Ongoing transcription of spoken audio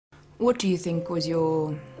What do you think was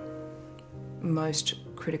your most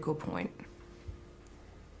critical point?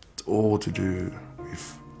 It's all to do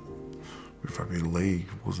with rugby league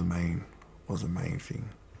was the main thing.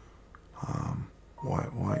 Why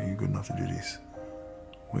aren't you good enough to do this?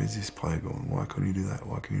 Where's this player going? Why couldn't you do that?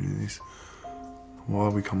 Why can you do this? Why are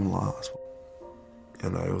we coming last? You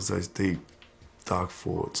know, it was those deep, dark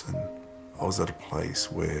thoughts, and I was at a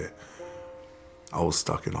place where I was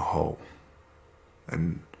stuck in a hole,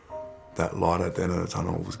 and that light at the end of the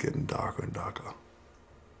tunnel was getting darker and darker.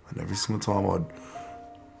 And every single time I'd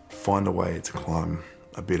find a way to climb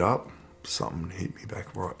a bit up, something hit me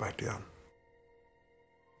right back down.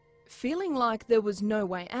 Feeling like there was no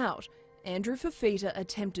way out, Andrew Fifita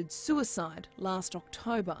attempted suicide last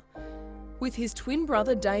October. With his twin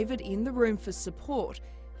brother David in the room for support,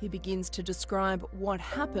 he begins to describe what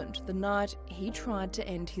happened the night he tried to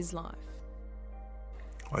end his life.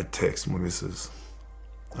 I texted my missus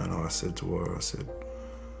and I said to her, I said,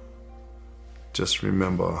 just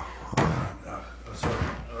remember... sorry.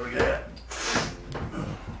 Oh, yeah.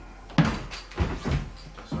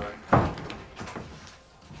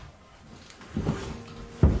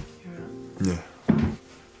 Yeah.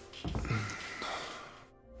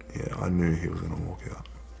 Yeah, I knew he was going to walk out.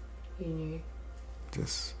 You knew?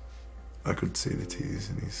 I could see the tears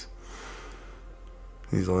in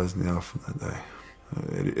his eyes now from that day.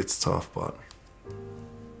 It's tough, but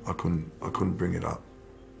I couldn't bring it up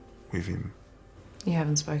with him. You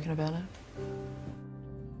haven't spoken about it?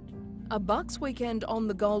 A Bucks weekend on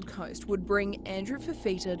the Gold Coast would bring Andrew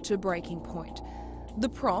Fifita to breaking point. The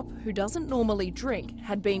prop, who doesn't normally drink,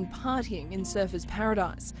 had been partying in Surfers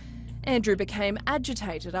Paradise. Andrew became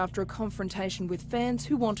agitated after a confrontation with fans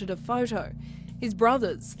who wanted a photo. His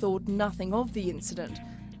brothers thought nothing of the incident,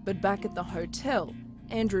 but back at the hotel,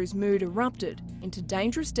 Andrew's mood erupted into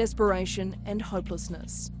dangerous desperation and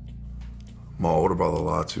hopelessness. My older brother,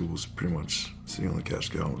 Latu, was pretty much sitting on the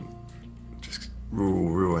couch going, just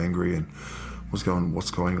real angry, and was going,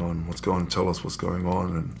 what's going on? What's going on? Tell us what's going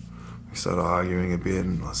on. And we started arguing a bit,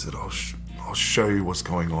 and I said, I'll show you what's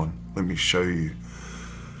going on. Let me show you.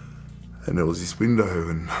 And there was this window,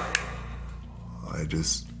 and I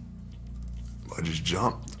just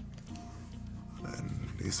jumped. And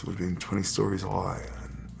this would have been 20 stories high.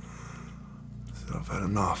 And I said, I've had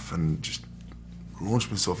enough, and just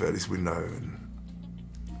launched myself out this window. And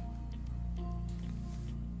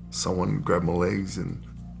someone grabbed my legs and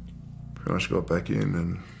pretty much got back in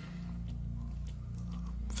and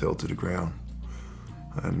fell to the ground.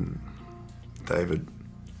 And David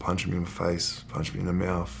punched me in the face, punched me in the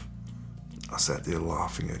mouth. I sat there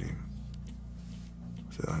laughing at him.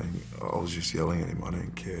 So I was just yelling at him, I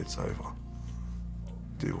didn't care, it's over.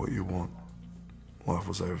 Do what you want. Life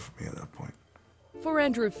was over for me at that point. For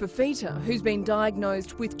Andrew Fifita, who's been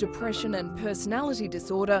diagnosed with depression and personality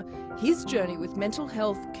disorder, his journey with mental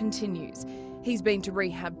health continues. He's been to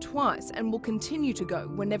rehab twice and will continue to go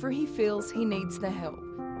whenever he feels he needs the help.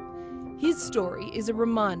 His story is a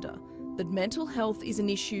reminder that mental health is an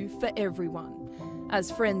issue for everyone.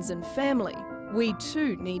 As friends and family, we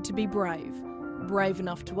too need to be brave. Brave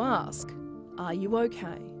enough to ask, are you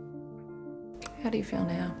okay? How do you feel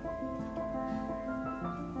now?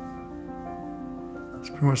 It's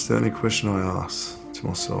pretty much the only question I ask to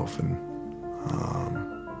myself, and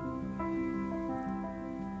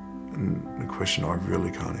the question I really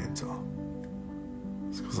can't answer.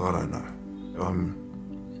 It's because I don't know. I'm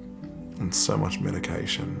on so much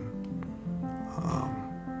medication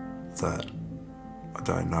that I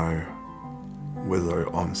don't know whether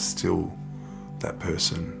I'm still that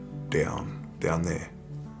person down there.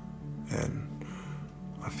 And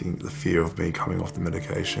I think the fear of me coming off the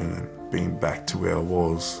medication and being back to where I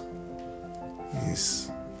was is,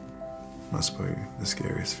 must be the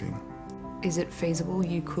scariest thing. Is it feasible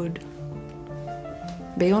you could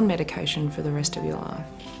be on medication for the rest of your life?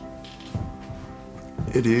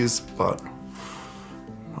 It is, but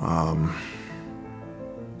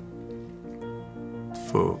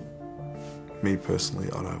for me personally,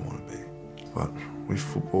 I don't want to be. But with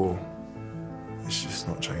football, it's just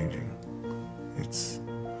not changing.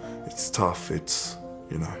 It's tough, it's,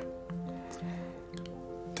 you know,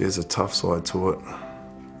 there's a tough side to it,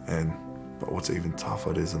 but what's even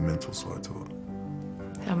tougher, there's a mental side to it.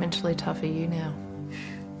 How mentally tough are you now?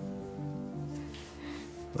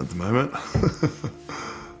 At the moment,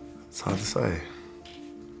 it's hard to say,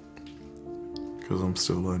 because I'm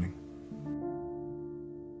still learning.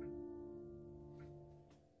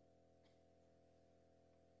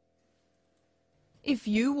 If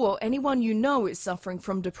you or anyone you know is suffering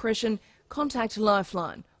from depression, contact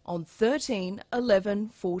Lifeline on 13 11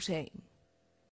 14.